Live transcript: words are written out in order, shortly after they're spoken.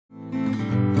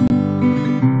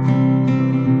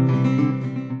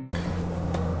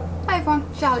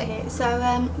Charlotte here.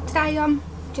 So today I'm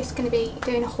just going to be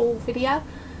doing a haul video.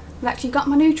 I've actually got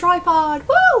my new tripod,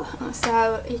 woo!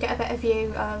 So you get a better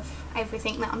view of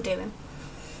everything that I'm doing.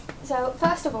 So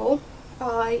first of all,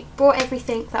 I brought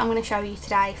everything that I'm going to show you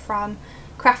today from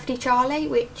Crafty Charlie,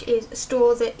 which is a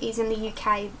store that is in the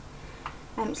UK.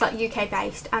 It's like UK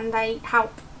based, and they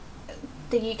help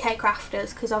the UK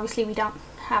crafters because obviously we don't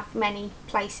have many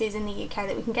places in the UK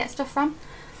that we can get stuff from.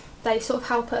 They sort of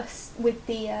help us with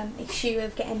the issue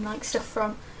of getting like stuff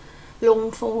from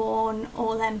Longthorn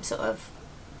or them sort of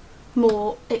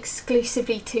more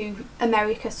exclusively to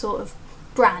America sort of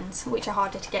brands, which are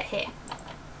harder to get here.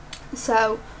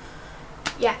 So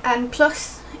yeah, and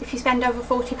plus if you spend over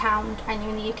 £40 and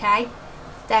you're in the UK,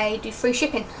 they do free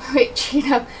shipping, which, you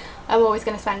know, I'm always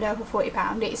going to spend over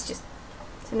 £40. It's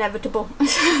inevitable.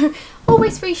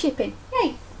 Always free shipping,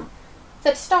 yay! So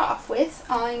to start off with,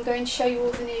 I'm going to show you all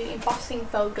the new embossing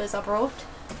folders I brought.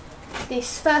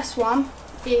 This first one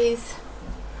is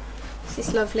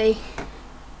this lovely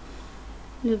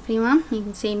one. You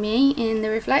can see me in the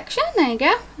reflection, there you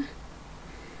go.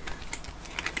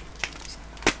 Just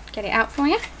get it out for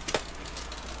you.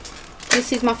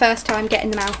 This is my first time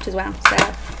getting them out as well,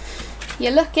 so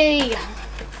you're lucky.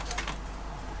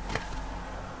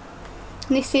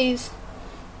 This is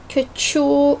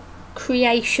Couture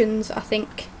Creations, I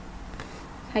think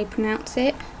how you pronounce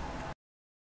it.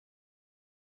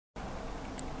 There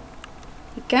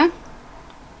you go.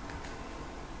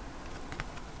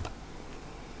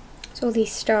 It's all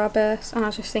these starbursts, and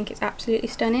I just think it's absolutely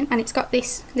stunning. And it's got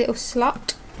this little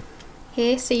slot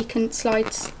here, so you can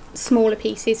slide smaller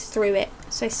pieces through it.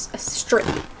 So it's a strip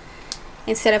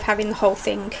instead of having the whole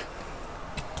thing.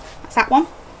 That's that one.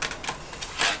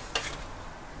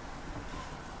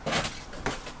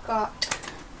 Got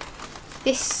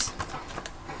this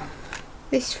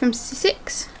from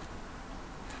Sizzix,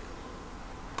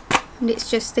 and it's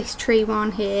just this tree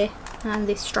one here and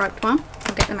this striped one.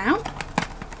 I'll get them out.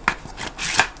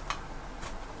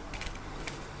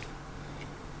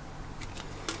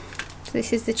 So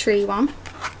this is the tree one.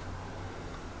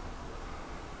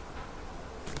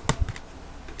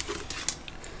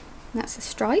 And that's the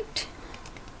striped.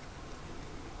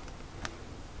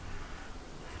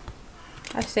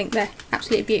 I just think they're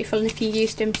absolutely beautiful, and if you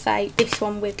used them, say this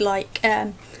one with like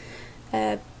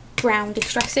brown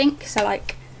distress ink, so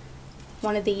like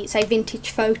one of the, say, vintage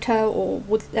photo or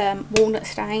with walnut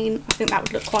stain, I think that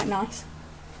would look quite nice.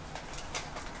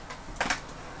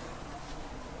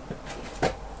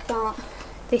 Got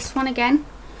this one again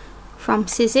from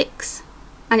Sizzix,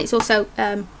 and it's also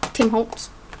Tim Holtz.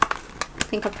 I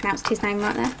think I pronounced his name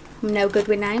right there. I'm no good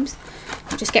with names.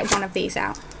 I'll just get one of these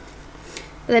out.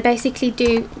 They basically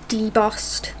do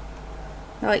debossed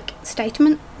like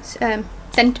statements,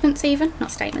 sentiments even,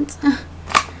 not statements. Oh,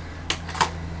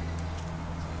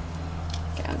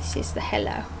 this is the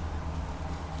hello.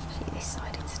 See this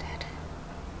side instead.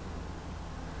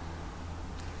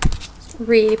 It's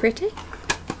really pretty,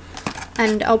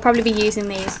 and I'll probably be using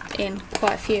these in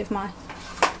quite a few of my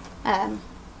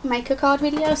maker card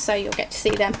videos, so you'll get to see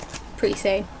them pretty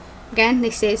soon. Again,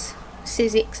 this is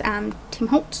Sizzix and Tim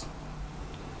Holtz.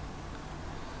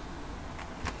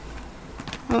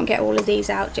 I won't get all of these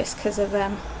out just because of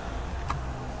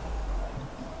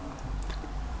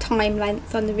time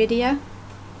length on the video.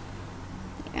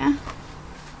 Yeah.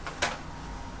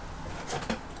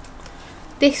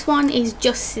 This one is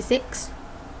just Sizzix,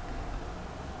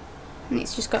 and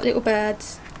it's just got little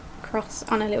birds across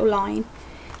on a little line,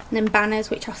 and then banners,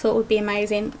 which I thought would be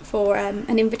amazing for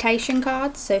an invitation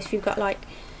card. So if you've got like,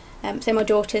 say my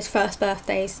daughter's first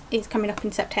birthday is coming up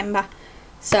in September,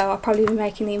 so I'll probably be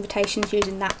making the invitations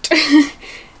using that.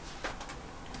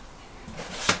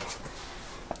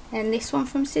 And this one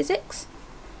from Sizzix.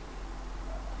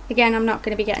 Again, I'm not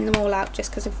going to be getting them all out just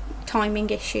because of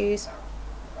timing issues.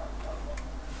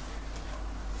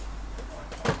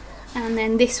 And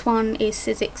then this one is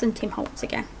Sizzix and Tim Holtz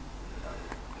again.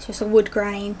 It's just a wood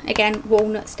grain. Again,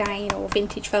 walnut stain or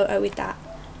vintage photo with that.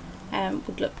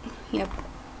 Would look, you know,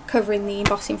 covering the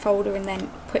embossing folder and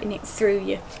then putting it through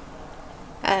your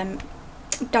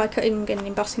die cutting and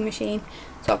embossing machine.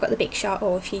 So I've got the Big Shot,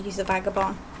 or if you use the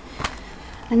Vagabond.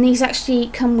 And these actually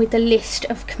come with a list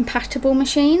of compatible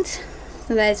machines.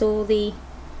 So there's all the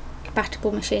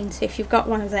compatible machines. So if you've got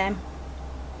one of them,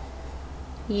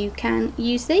 you can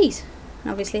use these.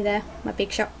 And obviously they're my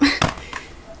Big Shot.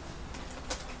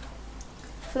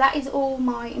 So that is all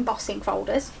my embossing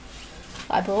folders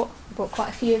that I brought. I brought quite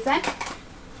a few of them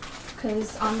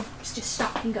because I'm just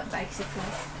stocking up basically,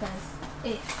 because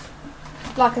if,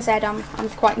 like I said, I'm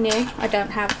quite new, I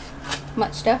don't have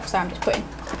much stuff, so I'm just putting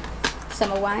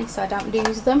some away so I don't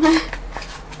lose them.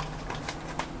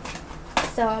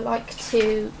 So I like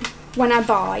to, when I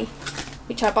buy,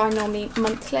 which I buy normally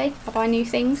monthly, I buy new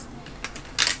things,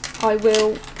 I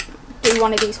will do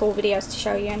one of these haul videos to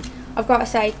show you. And I've got to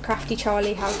say, Crafty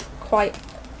Charlie have quite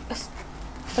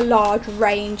a large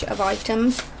range of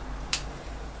items.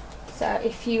 So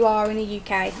if you are in the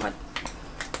UK,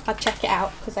 I'd check it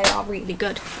out because they are really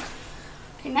good.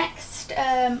 Okay, next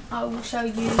I will show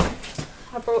you,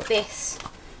 I brought this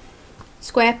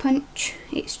square punch.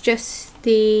 It's just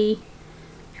the,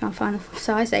 try and find the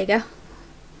size, there you go,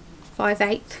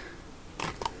 5/8.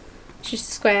 It's just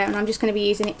a square, and I'm just going to be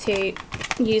using it to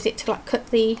like cut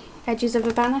the edges of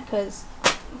a banner because,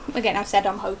 again, I've said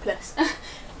I'm hopeless.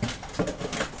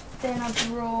 Then I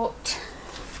brought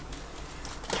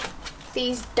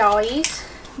these dies.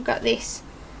 I've got this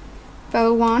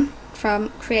bow one from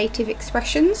Creative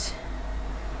Expressions.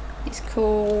 It's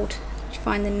called, did you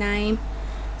find the name?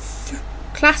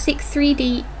 Classic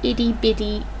 3D Itty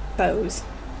Bitty Bows.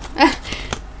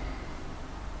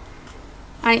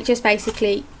 And it just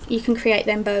basically, you can create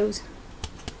them bows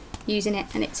using it,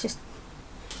 and it's just,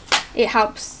 it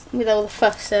helps with all the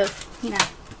fuss of, you know,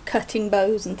 cutting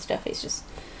bows and stuff. It's just,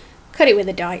 cut it with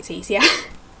a die, it's easier.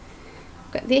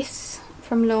 I've got this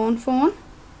from Lawn Fawn,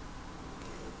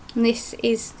 and this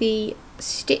is the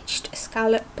stitched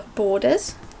scallop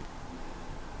borders.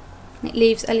 It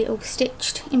leaves a little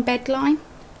stitched embed line,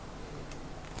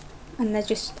 and they're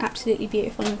just absolutely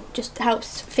beautiful and just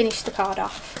helps finish the card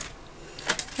off.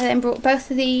 I then brought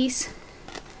both of these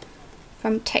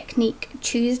from Technique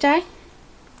Tuesday,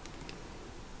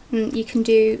 and you can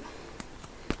do,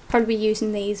 probably be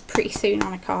using these pretty soon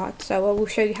on a card, so I will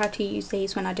show you how to use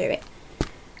these when I do it,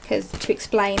 because to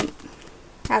explain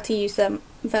how to use them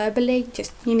verbally,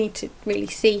 just you need to really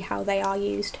see how they are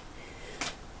used.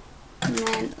 And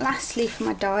then lastly, for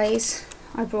my dies,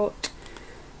 I brought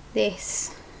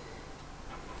this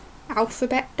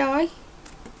alphabet die.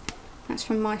 That's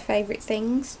from My Favourite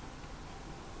Things.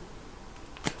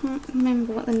 Can't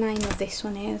remember what the name of this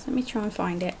one is. Let me try and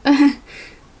find it.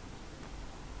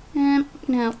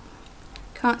 No,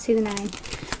 can't see the name,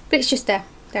 but it's just their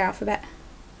alphabet.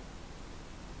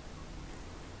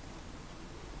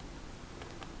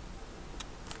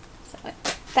 So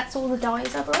that's all the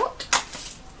dies I brought.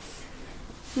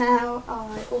 Now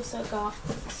I also got,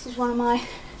 this is one of my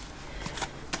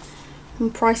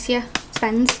pricier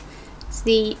spends. It's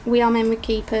the We Are Memory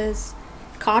Keepers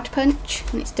card punch,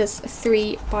 and it does a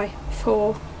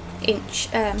 3x4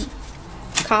 inch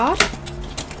card.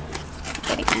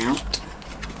 Get it out.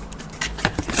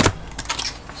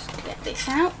 Just get this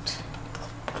out.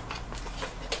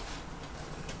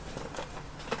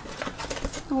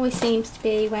 Always seems to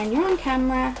be when you're on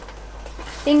camera,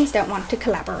 things don't want to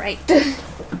collaborate.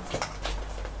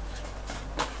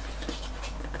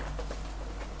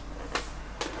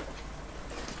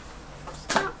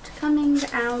 Start coming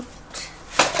out.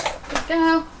 There we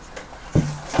go.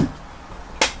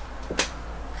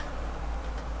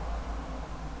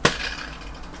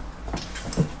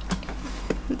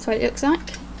 That's what it looks like.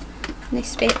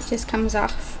 This bit just comes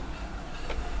off,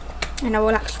 and I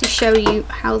will actually show you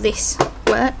how this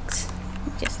works.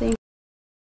 Just think.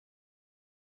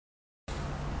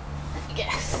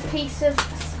 Yes, a piece of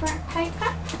scrap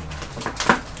paper.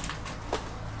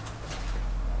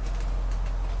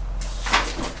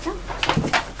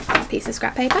 A piece of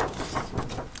scrap paper.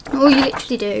 All you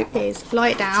literally do is lie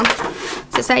it down.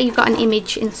 So say you've got an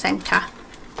image in the centre.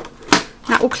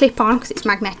 That will clip on because it's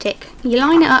magnetic. You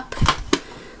line it up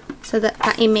so that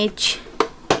that image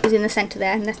is in the centre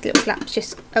there, and this little flap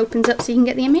just opens up so you can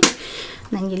get the image.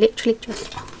 And then you literally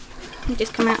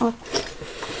just come out with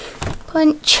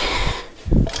punch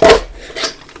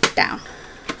down.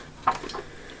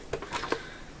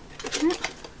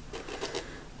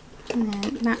 And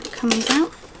then that comes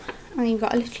out, and you've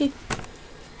got a little,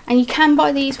 and you can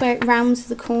buy these where it rounds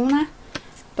the corner,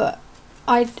 but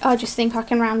I just think I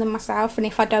can round them myself, and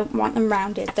if I don't want them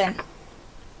rounded, then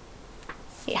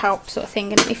it helps, sort of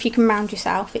thing. And if you can round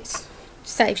yourself, it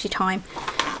saves you time.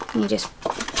 And you just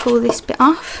pull this bit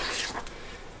off,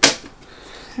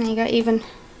 and you got even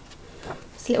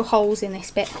there's little holes in this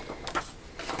bit.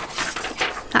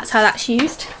 That's how that's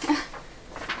used.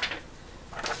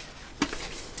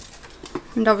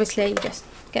 And obviously you just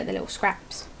get the little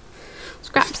scraps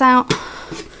out,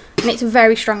 and it's a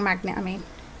very strong magnet, I mean,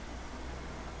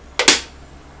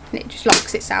 and it just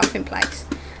locks itself in place.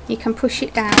 You can push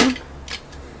it down,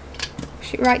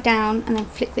 push it right down, and then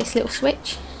flip this little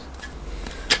switch.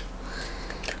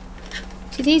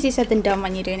 It's easier said than done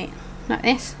when you're doing it like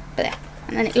this, but there,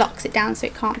 and then it locks it down so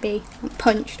it can't be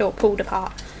punched or pulled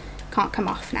apart. can't come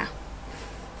off now.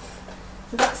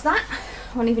 So that's that.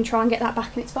 I won't even try and get that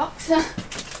back in its box.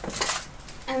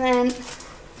 And then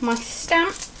my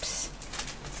stamps.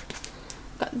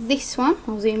 Got this one.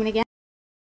 I'll zoom in again.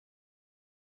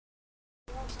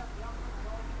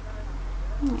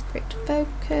 Wait for it to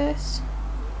focus.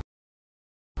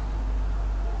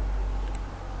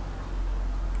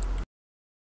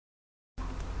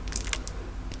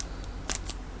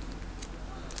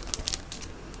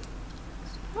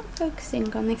 Not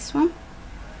focusing on this one.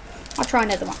 I'll try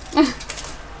another one.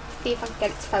 See if I can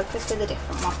get it to focus with a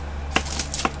different one.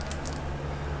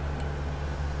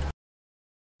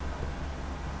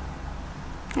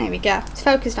 There we go. It's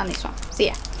focused on this one. So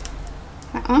yeah,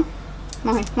 that one.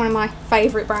 One of my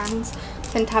favourite brands.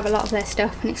 Tend to have a lot of their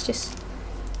stuff, and it's just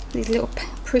these little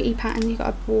pretty patterns. You've got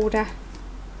a border.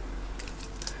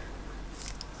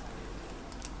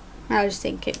 I just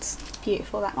think it's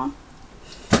beautiful, that one.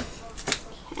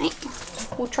 Okay,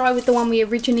 we'll try with the one we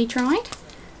originally tried.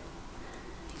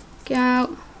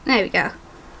 Go. There we go.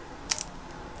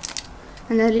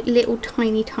 And they're little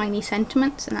tiny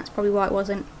sentiments, and that's probably why it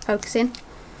wasn't focusing.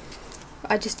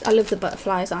 But I love the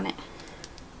butterflies on it.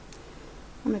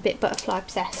 I'm a bit butterfly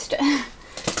obsessed,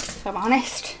 if I'm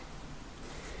honest.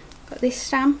 Got this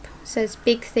stamp. It says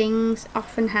big things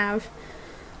often have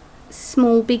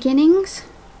small beginnings.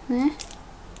 There.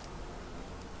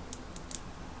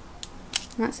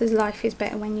 And that says life is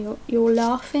better when you're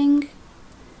laughing.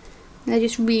 And they're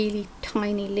just really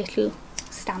tiny little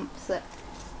stamps that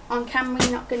on camera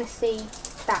you're not going to see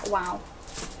that well,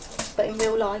 but in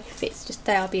real life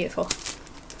they are beautiful.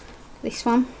 This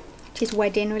one, which is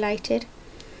wedding related.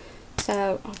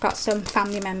 So I've got some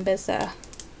family members that are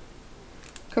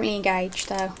currently engaged,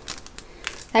 so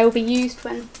they will be used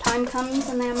when time comes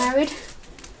and they're married.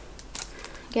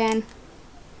 Again,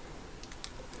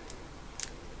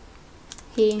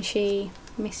 he and she,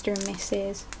 Mr. and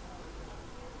Mrs.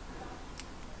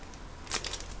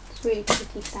 It's really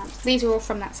pretty stamps. These are all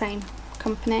from that same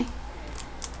company.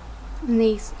 And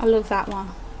these, I love that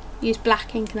one. Use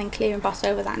black ink and then clear emboss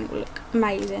over that and it will look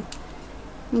amazing.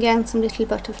 Again, some little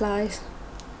butterflies.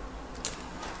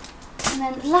 And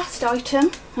then the last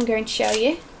item I'm going to show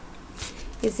you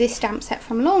is this stamp set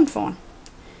from Lawn Fawn.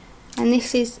 And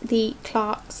this is the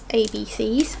Clark's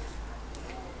ABCs.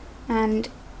 And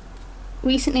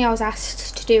recently I was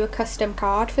asked to do a custom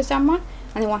card for someone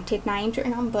and they wanted names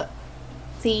written on, but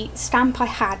the stamp I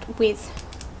had with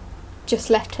just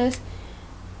letters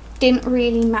didn't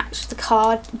really match the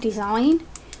card design,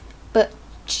 but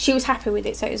she was happy with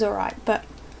it, so it was alright. But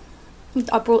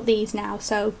I brought these now,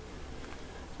 so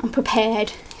I'm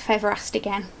prepared if ever asked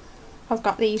again. I've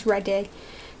got these ready,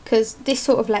 because this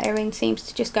sort of lettering seems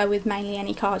to just go with mainly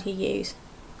any card you use,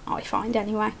 I find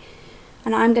anyway.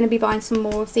 And I'm going to be buying some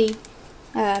more of the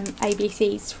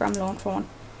ABCs from Lawn Fawn,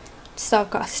 so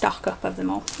I've got a stock up of them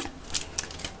all.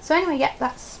 So anyway, yeah,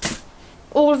 that's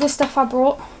all of the stuff I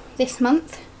brought this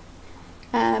month.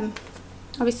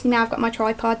 Obviously now I've got my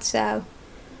tripod, so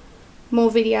more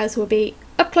videos will be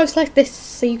up close like this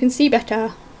so you can see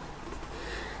better.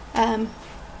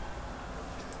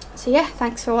 So yeah,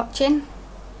 thanks for watching.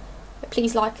 But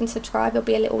please like and subscribe. There'll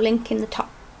be a little link in the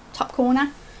top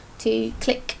corner to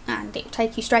click and it'll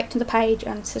take you straight to the page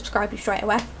and subscribe you straight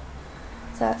away.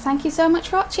 So thank you so much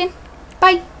for watching.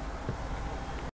 Bye!